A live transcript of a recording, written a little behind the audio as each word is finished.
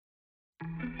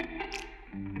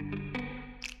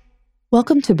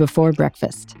Welcome to Before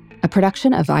Breakfast, a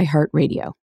production of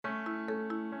iHeartRadio.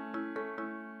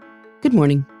 Good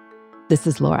morning. This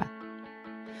is Laura.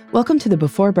 Welcome to the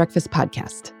Before Breakfast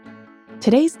podcast.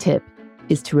 Today's tip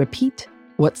is to repeat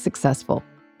what's successful.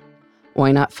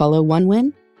 Why not follow one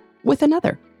win with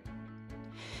another?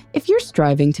 If you're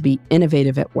striving to be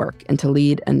innovative at work and to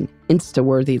lead an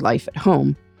Insta-worthy life at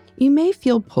home, you may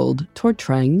feel pulled toward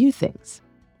trying new things.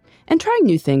 And trying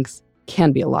new things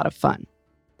can be a lot of fun.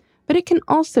 But it can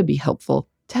also be helpful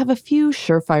to have a few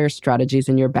surefire strategies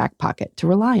in your back pocket to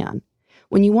rely on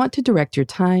when you want to direct your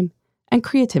time and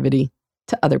creativity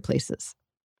to other places.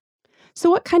 So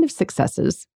what kind of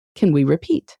successes can we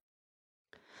repeat?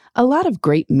 A lot of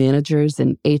great managers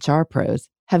and HR pros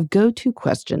have go-to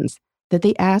questions that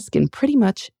they ask in pretty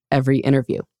much every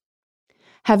interview.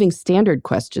 Having standard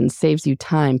questions saves you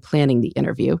time planning the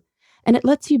interview, and it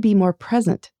lets you be more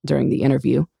present during the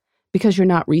interview because you're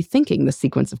not rethinking the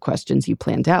sequence of questions you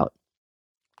planned out.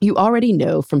 You already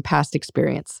know from past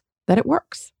experience that it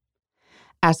works.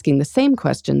 Asking the same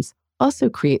questions also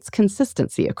creates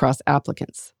consistency across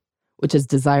applicants, which is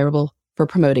desirable for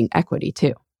promoting equity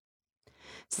too.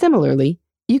 Similarly,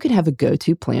 you could have a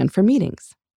go-to plan for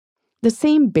meetings. The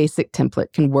same basic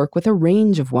template can work with a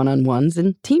range of one-on-ones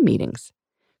and team meetings.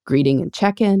 Greeting and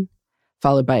check-in,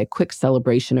 followed by a quick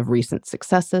celebration of recent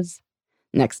successes,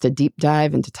 next a deep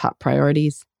dive into top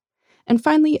priorities, and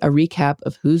finally a recap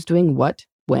of who's doing what,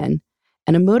 when,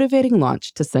 and a motivating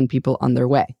launch to send people on their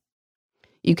way.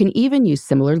 You can even use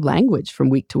similar language from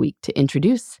week to week to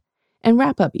introduce and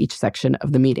wrap up each section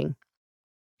of the meeting.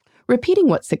 Repeating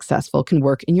what's successful can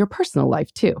work in your personal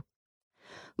life too.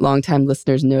 Longtime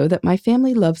listeners know that my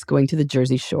family loves going to the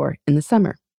Jersey Shore in the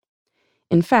summer.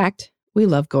 In fact, we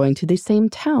love going to the same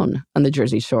town on the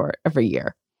Jersey Shore every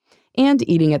year and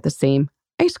eating at the same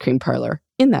ice cream parlor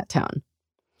in that town.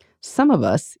 Some of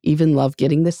us even love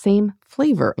getting the same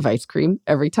flavor of ice cream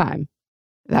every time.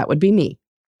 That would be me.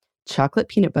 Chocolate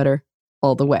peanut butter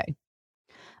all the way.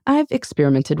 I've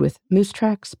experimented with moose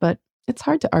tracks, but it's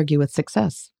hard to argue with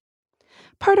success.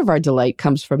 Part of our delight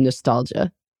comes from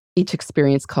nostalgia. Each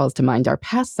experience calls to mind our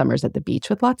past summers at the beach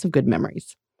with lots of good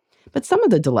memories. But some of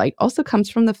the delight also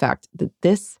comes from the fact that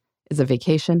this is a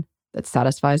vacation that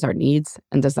satisfies our needs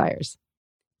and desires.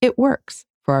 It works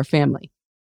for our family.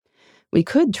 We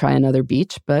could try another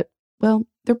beach, but, well,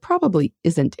 there probably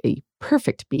isn't a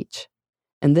perfect beach.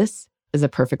 And this is a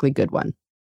perfectly good one.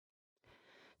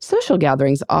 Social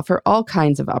gatherings offer all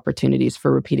kinds of opportunities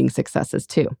for repeating successes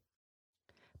too.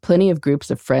 Plenty of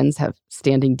groups of friends have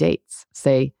standing dates,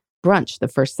 say brunch the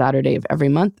first Saturday of every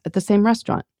month at the same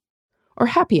restaurant, or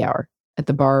happy hour at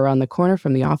the bar around the corner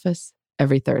from the office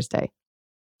every Thursday.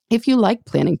 If you like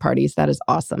planning parties, that is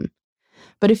awesome.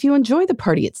 But if you enjoy the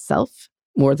party itself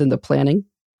more than the planning,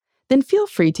 then feel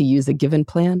free to use a given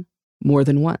plan more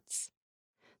than once.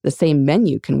 The same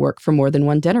menu can work for more than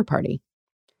one dinner party.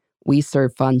 We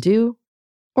serve fondue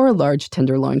or a large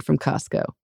tenderloin from Costco.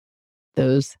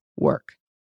 Those work.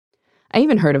 I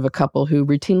even heard of a couple who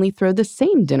routinely throw the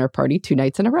same dinner party 2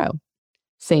 nights in a row.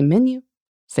 Same menu,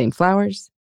 same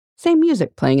flowers, same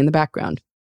music playing in the background.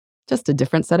 Just a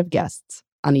different set of guests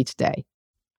on each day.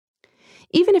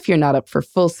 Even if you're not up for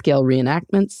full-scale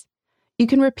reenactments, you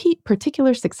can repeat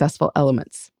particular successful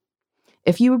elements.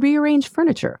 If you rearrange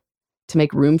furniture to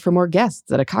make room for more guests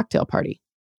at a cocktail party,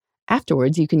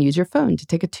 afterwards you can use your phone to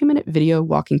take a 2-minute video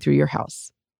walking through your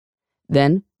house.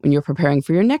 Then, when you're preparing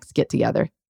for your next get-together,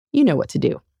 you know what to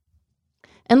do.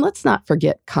 And let's not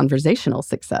forget conversational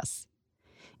success.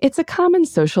 It's a common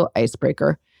social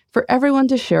icebreaker for everyone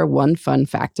to share one fun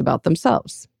fact about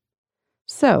themselves.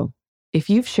 So, if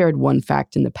you've shared one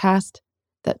fact in the past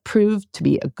that proved to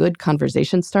be a good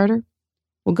conversation starter,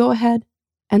 well, go ahead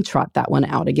and trot that one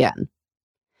out again.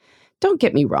 Don't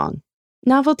get me wrong,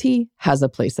 novelty has a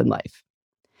place in life.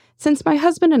 Since my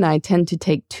husband and I tend to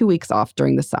take 2 weeks off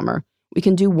during the summer, we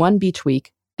can do one beach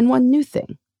week and one new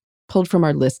thing, pulled from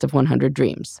our list of 100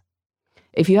 dreams.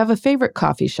 If you have a favorite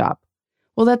coffee shop,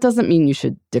 well, that doesn't mean you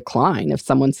should decline if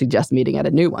someone suggests meeting at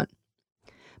a new one.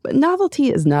 But novelty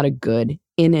is not a good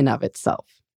in and of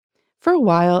itself. For a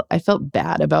while, I felt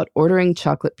bad about ordering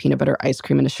chocolate peanut butter ice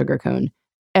cream in a sugar cone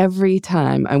every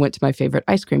time I went to my favorite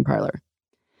ice cream parlor.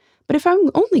 But if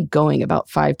I'm only going about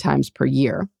 5 times per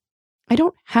year, I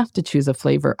don't have to choose a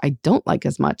flavor I don't like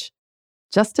as much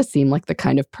just to seem like the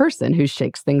kind of person who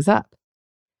shakes things up.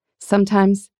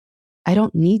 Sometimes I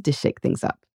don't need to shake things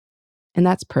up, and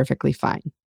that's perfectly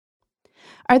fine.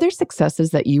 Are there successes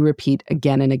that you repeat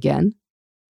again and again?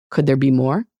 Could there be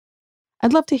more?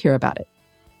 I'd love to hear about it.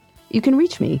 You can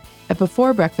reach me at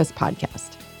Before Breakfast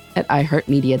Podcast at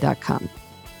iHeartMedia.com.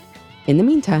 In the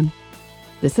meantime,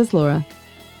 This is Laura.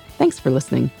 Thanks for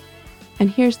listening. And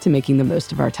here's to making the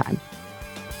most of our time.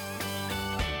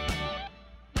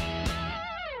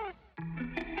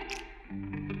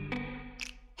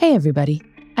 Hey, everybody.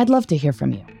 I'd love to hear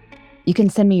from you. You can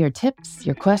send me your tips,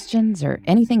 your questions, or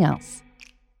anything else.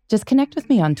 Just connect with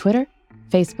me on Twitter,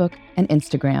 Facebook, and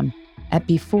Instagram at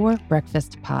Before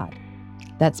Breakfast Pod.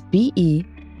 That's BE,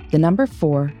 the number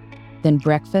 4, then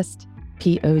breakfast,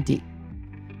 POD.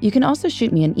 You can also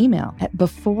shoot me an email at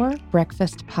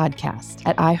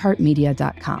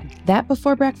beforebreakfastpodcast@iheartmedia.com. That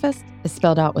Before Breakfast is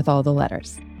spelled out with all the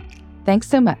letters. Thanks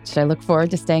so much. I look forward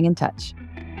to staying in touch.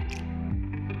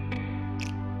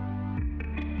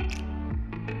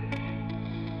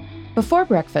 Before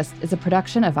Breakfast is a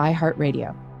production of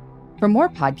iHeartRadio. For more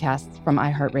podcasts from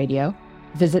iHeartRadio,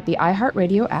 visit the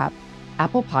iHeartRadio app,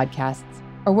 Apple Podcasts,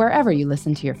 or wherever you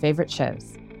listen to your favorite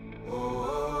shows.